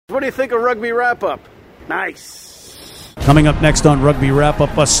What do you think of Rugby Wrap-Up? Nice. Coming up next on Rugby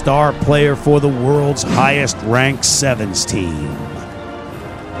Wrap-Up, a star player for the world's highest-ranked sevens team.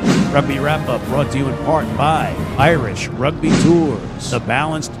 Rugby Wrap-Up brought to you in part by Irish Rugby Tours, The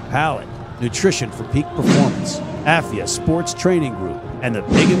Balanced Palate, Nutrition for Peak Performance, AFIA Sports Training Group, and the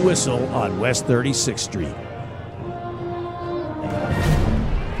Pig and Whistle on West 36th Street.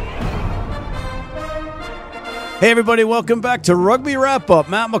 Hey everybody, welcome back to Rugby Wrap-Up.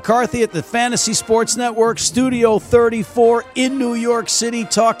 Matt McCarthy at the Fantasy Sports Network, Studio 34 in New York City,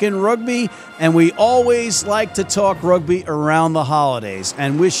 talking rugby. And we always like to talk rugby around the holidays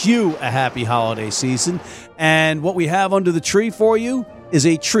and wish you a happy holiday season. And what we have under the tree for you is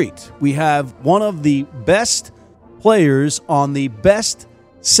a treat. We have one of the best players on the best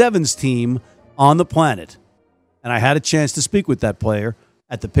sevens team on the planet. And I had a chance to speak with that player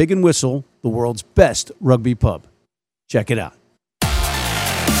at the Pig and Whistle, the world's best rugby pub. Check it out.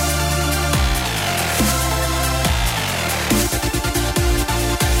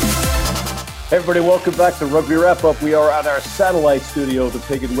 Hey everybody, welcome back to Rugby Wrap-Up. We are at our satellite studio, the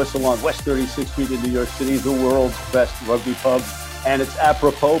Pig and Whistle on West 36th Street in New York City, the world's best rugby pub. And it's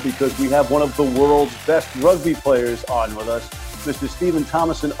apropos because we have one of the world's best rugby players on with us, Mr. Stephen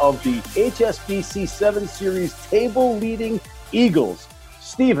Thomason of the HSBC 7 Series table-leading Eagles.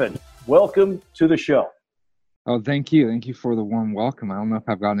 Stephen, welcome to the show. Oh, thank you. Thank you for the warm welcome. I don't know if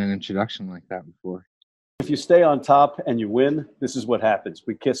I've gotten an introduction like that before. If you stay on top and you win, this is what happens.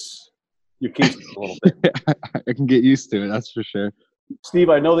 We kiss your keys a little bit. I can get used to it, that's for sure.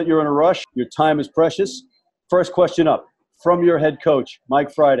 Steve, I know that you're in a rush. Your time is precious. First question up from your head coach,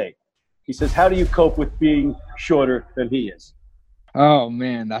 Mike Friday. He says, how do you cope with being shorter than he is? Oh,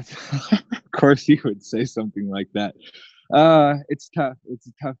 man, that's of course you would say something like that. It's tough. It's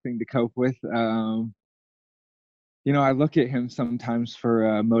a tough thing to cope with. You know, I look at him sometimes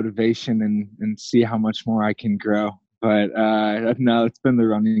for motivation and see how much more I can grow. But no, it's been the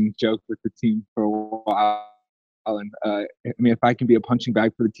running joke with the team for a while. And I mean, if I can be a punching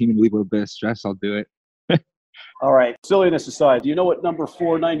bag for the team and leave a little bit of stress, I'll do it. All right. Silliness aside, do you know what number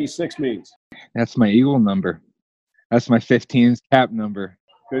 496 means? That's my Eagle number. That's my 15's cap number.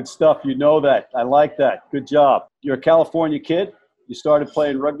 Good stuff. You know that. I like that. Good job. You're a California kid. You started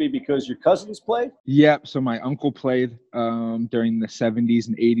playing rugby because your cousins played? Yep. So my uncle played during the 70s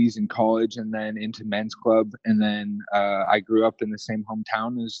and 80s in college and then into men's club. And then I grew up in the same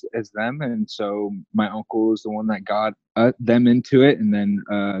hometown as them. And so my uncle was the one that got them into it. And then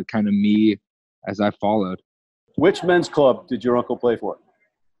kind of me as I followed. Which men's club did your uncle play for?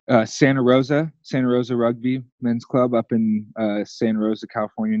 Santa Rosa Rugby Men's Club up in Santa Rosa,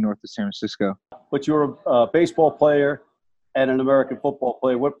 California, north of San Francisco. But you were a baseball player and an American football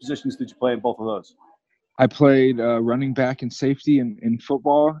player. What positions did you play in both of those? I played running back and safety in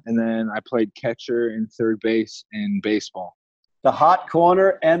football, and then I played catcher and third base in baseball. The hot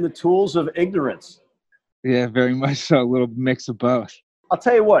corner and the tools of ignorance. Yeah, very much so. A little mix of both. I'll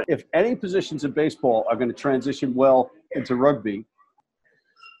tell you what, if any positions in baseball are going to transition well into rugby,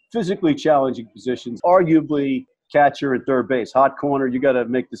 physically challenging positions, arguably catcher and third base. Hot corner, you got to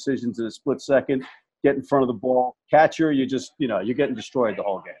make decisions in a split second, get in front of the ball. Catcher, you're getting destroyed the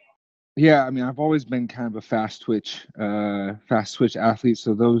whole game. Yeah, I mean, I've always been kind of a fast twitch athlete.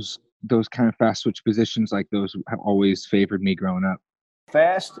 So those kind of fast twitch positions like those have always favored me growing up.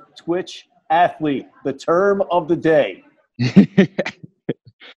 Fast twitch athlete, the term of the day.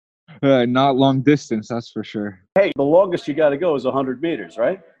 Not long distance, that's for sure. Hey, the longest you got to go is 100 meters,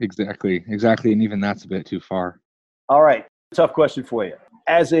 right? Exactly. And even that's a bit too far. All right. Tough question for you.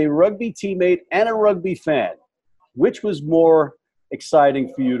 As a rugby teammate and a rugby fan, which was more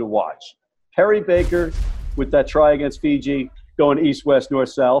exciting for you to watch? Perry Baker with that try against Fiji, going east, west, north,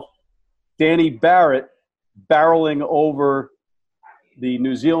 south. Danny Barrett barreling over the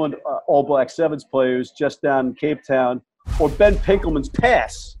New Zealand All Black Sevens players just down in Cape Town, or Ben Pinkelman's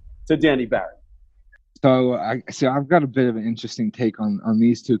pass to Danny Barrett? So I've got a bit of an interesting take on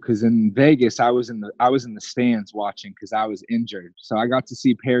these two, because in Vegas I was in the stands watching because I was injured. So I got to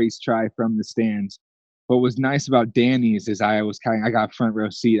see Perry's try from the stands. What was nice about Danny's is I got front row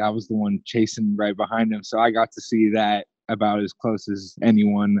seat. I was the one chasing right behind him, so I got to see that about as close as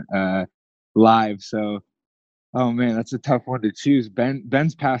anyone live. So, oh man, that's a tough one to choose.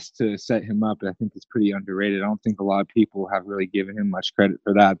 Ben's pass to set him up, I think, is pretty underrated. I don't think a lot of people have really given him much credit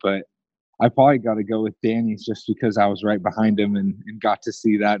for that, but I probably got to go with Danny's just because I was right behind him and got to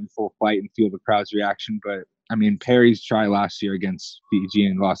see that in full flight and feel the crowd's reaction. But I mean, Perry's try last year against Fiji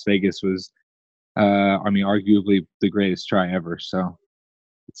in Las Vegas was, arguably the greatest try ever. So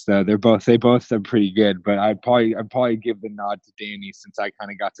So they both are pretty good, but I'd probably give the nod to Danny since I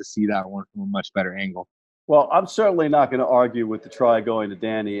kind of got to see that one from a much better angle. Well, I'm certainly not going to argue with the try going to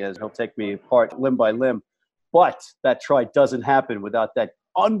Danny, as he'll take me apart limb by limb. But that try doesn't happen without that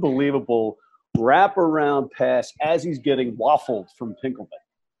unbelievable wraparound pass as he's getting waffled from Pinkelman.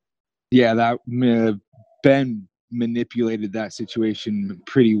 Yeah, that Ben manipulated that situation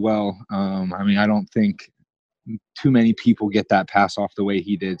pretty well. I mean, I don't think too many people get that pass off the way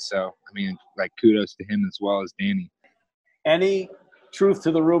he did. So, I mean, like, kudos to him as well as Danny. Any truth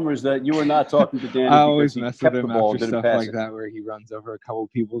to the rumors that you were not talking to Danny? I always because mess with him after stuff like that where he runs over a couple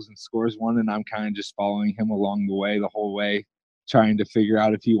people's and scores one, and I'm kind of just following him along the whole way, trying to figure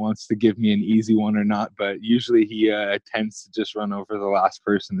out if he wants to give me an easy one or not. But usually he tends to just run over the last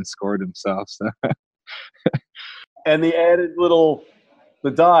person and score it himself. So. And the added the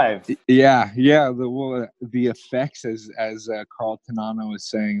dive. Yeah. The effects, as Carl Tanano was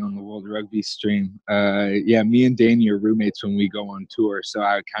saying on the World Rugby stream. Yeah, me and Danny are roommates when we go on tour, so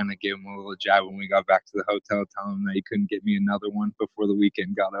I kind of gave him a little jab when we got back to the hotel, telling him that he couldn't get me another one before the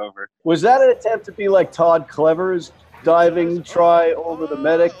weekend got over. Was that an attempt to be like Todd Clever's diving try over the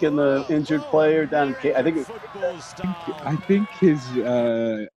medic and the injured player down in I think his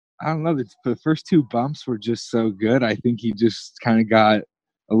I don't know, the first two bumps were just so good. I think he just kind of got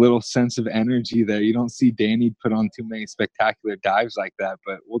a little sense of energy there. You don't see Danny put on too many spectacular dives like that,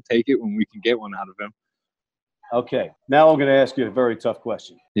 but we'll take it when we can get one out of him. Okay, now I'm going to ask you a very tough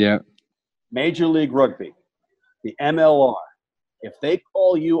question. Yeah. Major League Rugby, the MLR, if they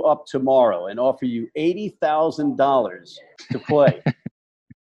call you up tomorrow and offer you $80,000 to play,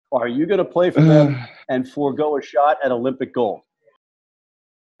 are you going to play for them and forego a shot at Olympic gold?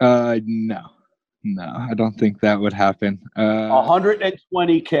 No, I don't think that would happen.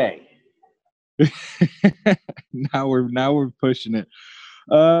 $120K. Now we're pushing it.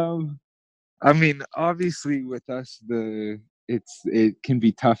 I mean, obviously with us, it can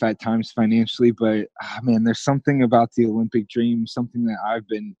be tough at times financially, but man, there's something about the Olympic dream, something that I've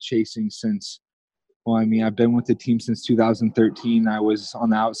been chasing since. Well, I mean, I've been with the team since 2013. I was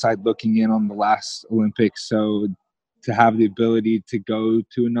on the outside looking in on the last Olympics, so to have the ability to go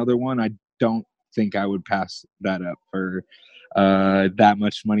to another one, I don't think I would pass that up for that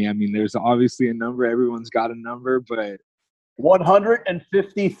much money. I mean, there's obviously a number. Everyone's got a number, but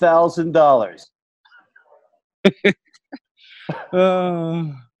 $150,000.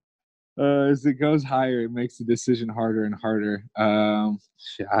 As it goes higher, it makes the decision harder and harder. I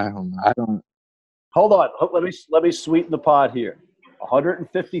don't know. Hold on. Let me sweeten the pot here.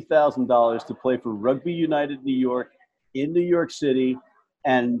 $150,000 to play for Rugby United New York in New York City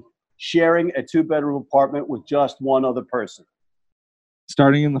and sharing a 2-bedroom apartment with just one other person.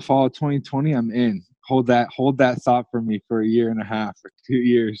 Starting in the fall of 2020, I'm in. Hold that thought for me for a year and a half or 2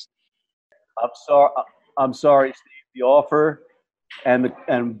 years. I'm sorry, Steve. The offer and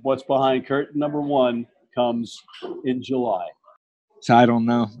what's behind curtain number 1 comes in July. So I don't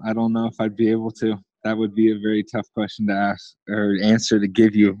know if I'd be able to. That would be a very tough question to ask or answer to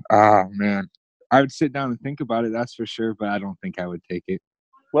give you. Oh man, I would sit down and think about it. That's for sure, but I don't think I would take it.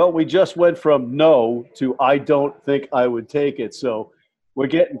 Well, we just went from no to I don't think I would take it. So we're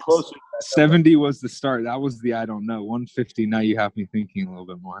getting closer. 70 was the start. That was the I don't know. 150. Now you have me thinking a little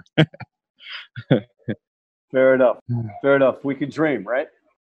bit more. Fair enough. We can dream, right?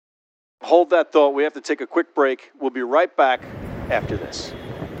 Hold that thought. We have to take a quick break. We'll be right back after this.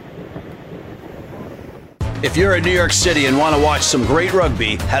 If you're in New York City and want to watch some great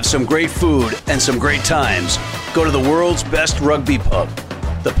rugby, have some great food, and some great times, go to the world's best rugby pub,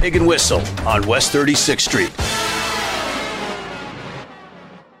 the Pig and Whistle on West 36th Street.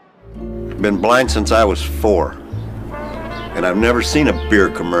 Been blind since I was 4, and I've never seen a beer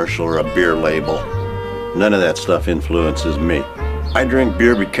commercial or a beer label. None of that stuff influences me. I drink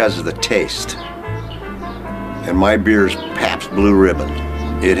beer because of the taste, and my beer's Pabst Blue Ribbon.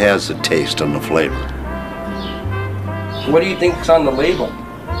 It has the taste and the flavor. What do you think's on the label?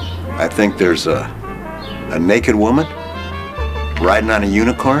 I think there's a naked woman riding on a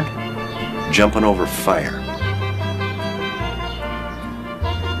unicorn, jumping over fire.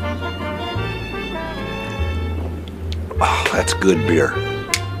 Oh, that's good beer.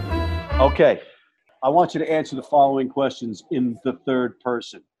 Okay. I want you to answer the following questions in the third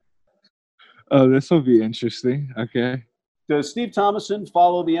person. Oh, this will be interesting. Okay. Does Steve Thomason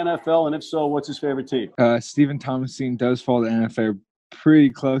follow the NFL? And if so, what's his favorite team? Stephen Thomason does follow the NFL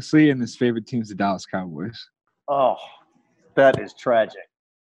pretty closely, and his favorite team is the Dallas Cowboys. Oh, that is tragic.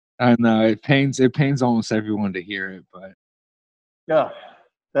 I know. It pains almost everyone to hear it, but yeah,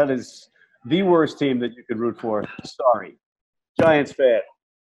 that is the worst team that you could root for. Sorry. Giants fan.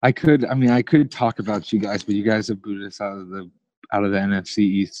 I could talk about you guys, but you guys have booted us out of the NFC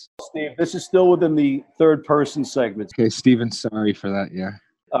East. Steve, this is still within the third person segment. Okay, Steven, sorry for that. Yeah.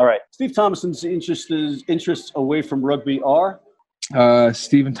 All right. Steve Thomason's interests away from rugby are?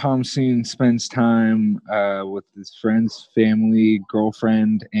 Stephen Thomason spends time with his friends, family,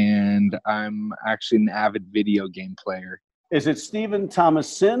 girlfriend, and I'm actually an avid video game player. Is it Stephen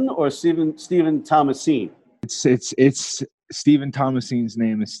Thomason or Stephen Thomasine? It's Stephen Thomason's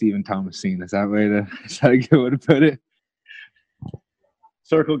name is Stephen Thomason. Is that a good way to put it?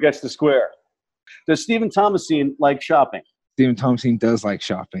 Circle gets the square. Does Stephen Thomason like shopping? Stephen Thomason does like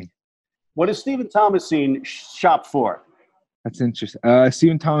shopping. What does Stephen Thomason shop for? That's interesting.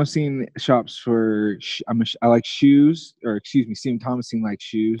 Stephen Thomason shops for, I like shoes, or excuse me, Stephen Thomason likes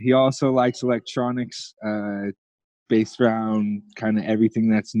shoes. He also likes electronics, based around kind of everything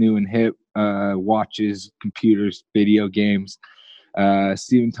that's new and hip, watches, computers, video games.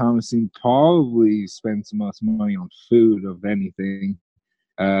 Stephen Thomason probably spends the most money on food of anything.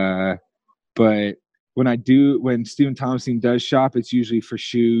 But when Stephen Thomason does shop, it's usually for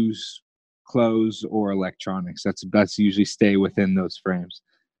shoes, clothes, or electronics. That's usually stay within those frames.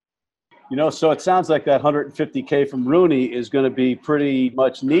 So it sounds like that $150K from Rooney is going to be pretty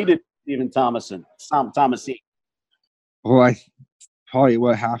much needed. Stephen Thomason. Well,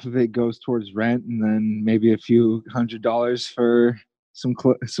 probably half of it goes towards rent, and then maybe a few $100 for some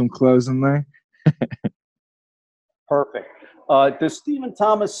clothes in there. Perfect. Does Stephen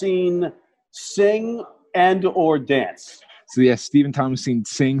Thomason sing and or dance? So yes, Stephen Thomason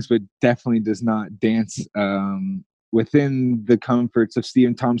sings, but definitely does not dance. Within the comforts of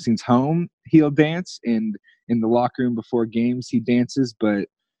Stephen Thomason's home, he'll dance, and in the locker room before games, he dances, but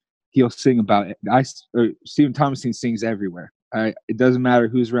he'll sing about it. Stephen Thomason sings everywhere. It doesn't matter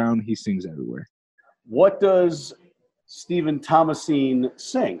who's around, he sings everywhere. What does Stephen Thomason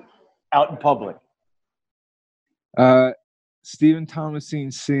sing out in public? Stephen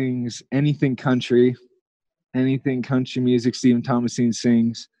Thomason sings anything country music. Stephen Thomason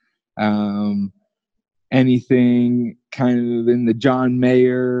sings anything kind of in the John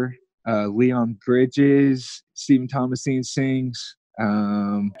Mayer, Leon Bridges. Stephen Thomason sings.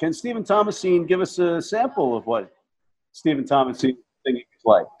 Can Stephen Thomason give us a sample of what Stephen Thomason singing is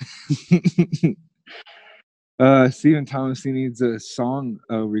like? Stephen Thomason needs a song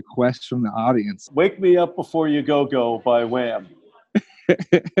request from the audience. Wake Me Up Before You Go by Wham.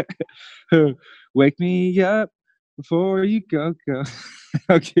 Wake me up before you go.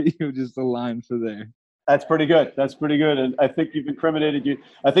 I'll give you just a line for there. That's pretty good. And I think you've incriminated you.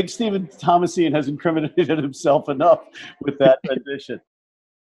 I think Stephen Thomason has incriminated himself enough with that rendition.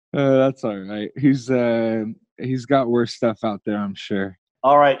 That's all right. He's got worse stuff out there, I'm sure.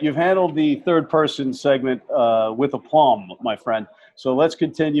 All right. You've handled the third person segment with aplomb, my friend. So let's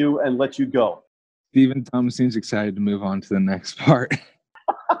continue and let you go. Stephen Thomason's excited to move on to the next part.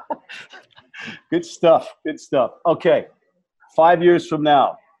 Good stuff. Okay. 5 years from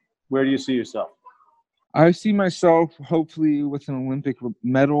now, where do you see yourself? I see myself hopefully with an Olympic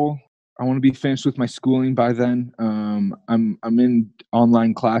medal. I want to be finished with my schooling by then. I'm in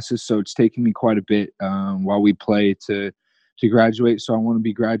online classes, so it's taking me quite a bit while we play to graduate. So I want to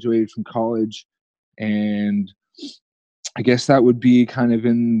be graduated from college, and I guess that would be kind of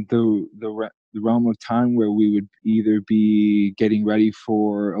in the realm of time where we would either be getting ready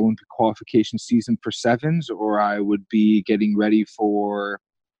for Olympic qualification season for sevens, or I would be getting ready for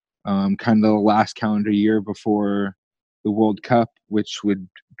kind of the last calendar year before the World Cup, which would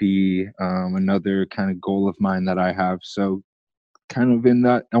be another kind of goal of mine that I have. So kind of in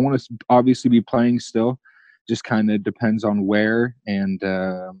that, I want to obviously be playing still, just kind of depends on where and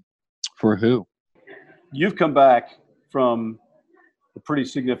for who. You've come back from a pretty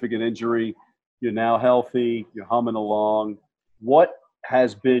significant injury. You're now healthy. You're humming along. What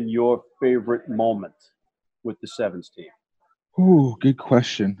has been your favorite moment with the Sevens team? Ooh, good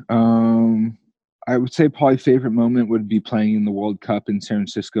question. I would say probably favorite moment would be playing in the World Cup in San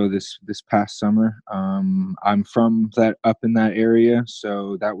Francisco this past summer. I'm from up in that area,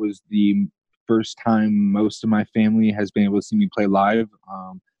 so that was the first time most of my family has been able to see me play live.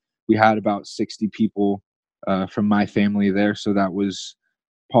 We had about 60 people from my family there, so that was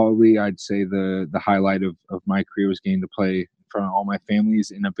probably, I'd say, the highlight of my career was getting to play in front of all my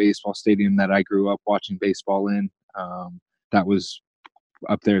families in a baseball stadium that I grew up watching baseball in. That was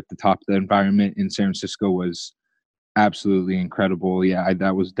up there at the top. The environment in San Francisco was absolutely incredible. Yeah,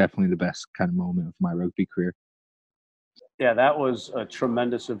 that was definitely the best kind of moment of my rugby career. Yeah, that was a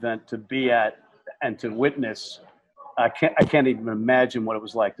tremendous event to be at and to witness. I can't even imagine what it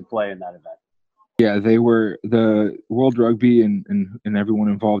was like to play in that event. Yeah, they were the World Rugby and everyone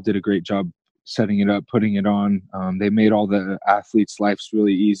involved did a great job setting it up, putting it on. They made all the athletes' lives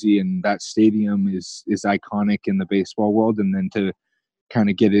really easy, and that stadium is iconic in the baseball world. And then to kind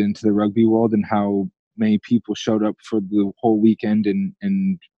of get it into the rugby world and how many people showed up for the whole weekend,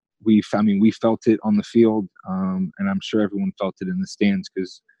 and we felt it on the field, and I'm sure everyone felt it in the stands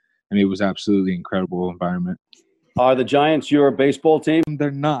because it was absolutely incredible environment. Are the Giants your baseball team?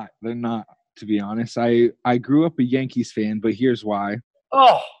 They're not, to be honest. I grew up a Yankees fan, but here's why.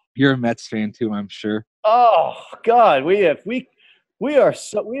 Oh, you're a Mets fan too, I'm sure. Oh God, we are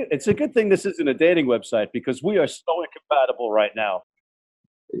so. It's a good thing this isn't a dating website because we are so incompatible right now.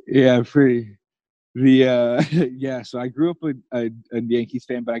 Yeah, pretty. Yeah. So I grew up a Yankees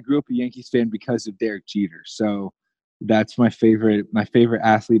fan, but I grew up a Yankees fan because of Derek Jeter. So that's my favorite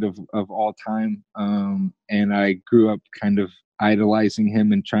athlete of all time. And I grew up kind of idolizing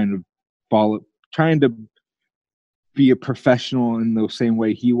him and trying to be a professional in the same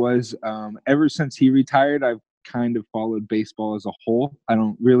way he was. Ever since he retired, I've kind of followed baseball as a whole. I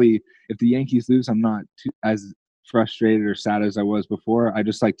don't really, if the Yankees lose, I'm not as frustrated or sad as I was before. I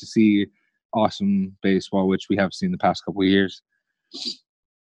just like to see awesome baseball, which we have seen the past couple of years.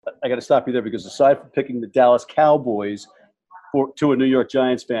 I got to stop you there because aside from picking the Dallas Cowboys to a New York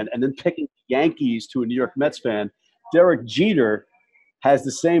Giants fan and then picking the Yankees to a New York Mets fan, Derek Jeter has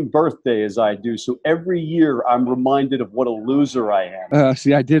the same birthday as I do. So every year I'm reminded of what a loser I am.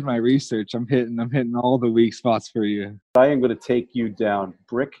 See, I did my research. I'm hitting all the weak spots for you. I am going to take you down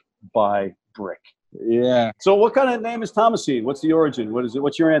brick by brick. Yeah. So what kind of name is Thomasine? What's the origin? What is it?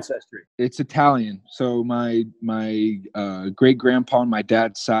 What's your ancestry? It's Italian. So my great grandpa on my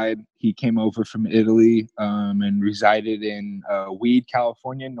dad's side, he came over from Italy and resided in Weed,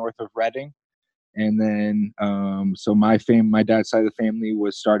 California, north of Redding. And then so my dad's side of the family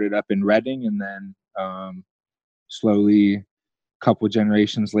was started up in Redding, and then slowly, a couple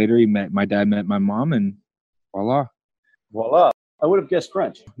generations later, my dad met my mom, and voila. I would have guessed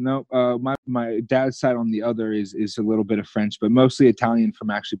French. No, my dad's side on the other is a little bit of French, but mostly Italian from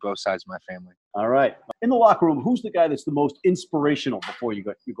actually both sides of my family. All right. In the locker room, who's the guy that's the most inspirational before you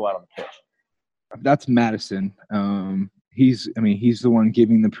go out on the pitch? That's Madison. He's the one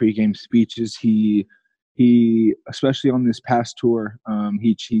giving the pregame speeches. He especially on this past tour,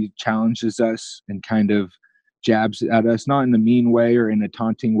 he challenges us and kind of jabs at us, not in a mean way or in a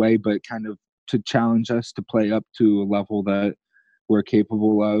taunting way, but kind of to challenge us to play up to a level that we're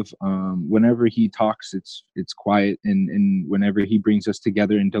capable of. Whenever he talks, it's quiet, and whenever he brings us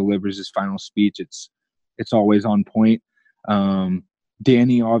together and delivers his final speech, it's always on point.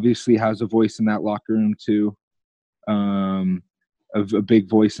 Danny obviously has a voice in that locker room too, a big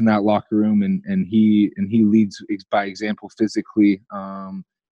voice in that locker room, and he leads by example physically. And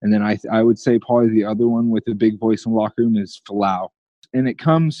then I would say probably the other one with a big voice in the locker room is Falau, and it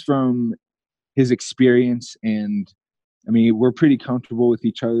comes from his experience. And we're pretty comfortable with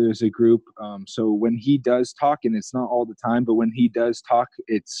each other as a group. So when he does talk, and it's not all the time, but when he does talk,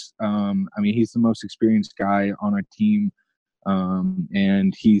 it's he's the most experienced guy on our team.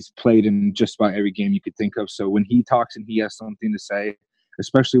 And he's played in just about every game you could think of. So when he talks and he has something to say,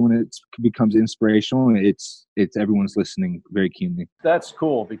 especially when it becomes inspirational, it's everyone's listening very keenly. That's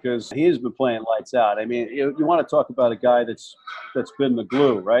cool because he has been playing lights out. You want to talk about a guy that's been the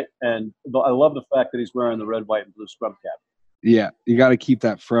glue, right? And I love the fact that he's wearing the red, white, and blue scrum cap. Yeah, you got to keep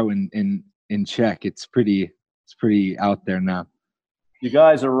that fro in check. It's pretty out there now. You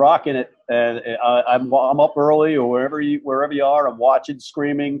guys are rocking it, and I'm up early or wherever you are. I'm watching,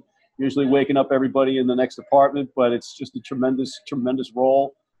 screaming, usually waking up everybody in the next apartment. But it's just a tremendous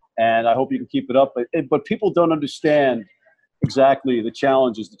role, and I hope you can keep it up. But people don't understand exactly the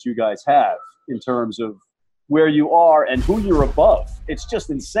challenges that you guys have in terms of where you are and who you're above. It's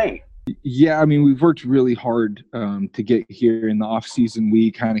just insane. Yeah, we've worked really hard to get here. In the off season, we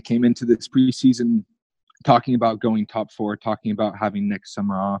kind of came into this preseason talking about going top 4, talking about having next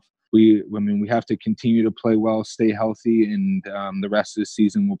summer off. We have to continue to play well, stay healthy, and the rest of the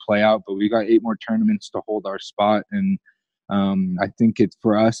season will play out. But we got 8 more tournaments to hold our spot, and I think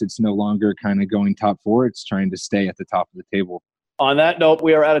for us, it's no longer kind of going top 4. It's trying to stay at the top of the table. On that note,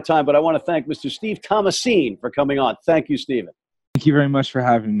 we are out of time, but I want to thank Mr. Steve Thomasine for coming on. Thank you, Steven. Thank you very much for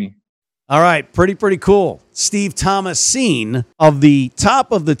having me. All right, pretty cool. Steve Thomasine of the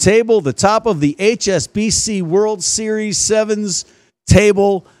top of the table, the top of the HSBC World Series Sevens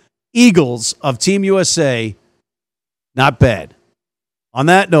table, Eagles of Team USA. Not bad. On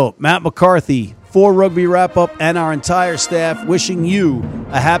that note, Matt McCarthy for Rugby Wrap Up and our entire staff wishing you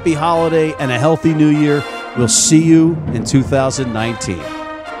a happy holiday and a healthy new year. We'll see you in 2019.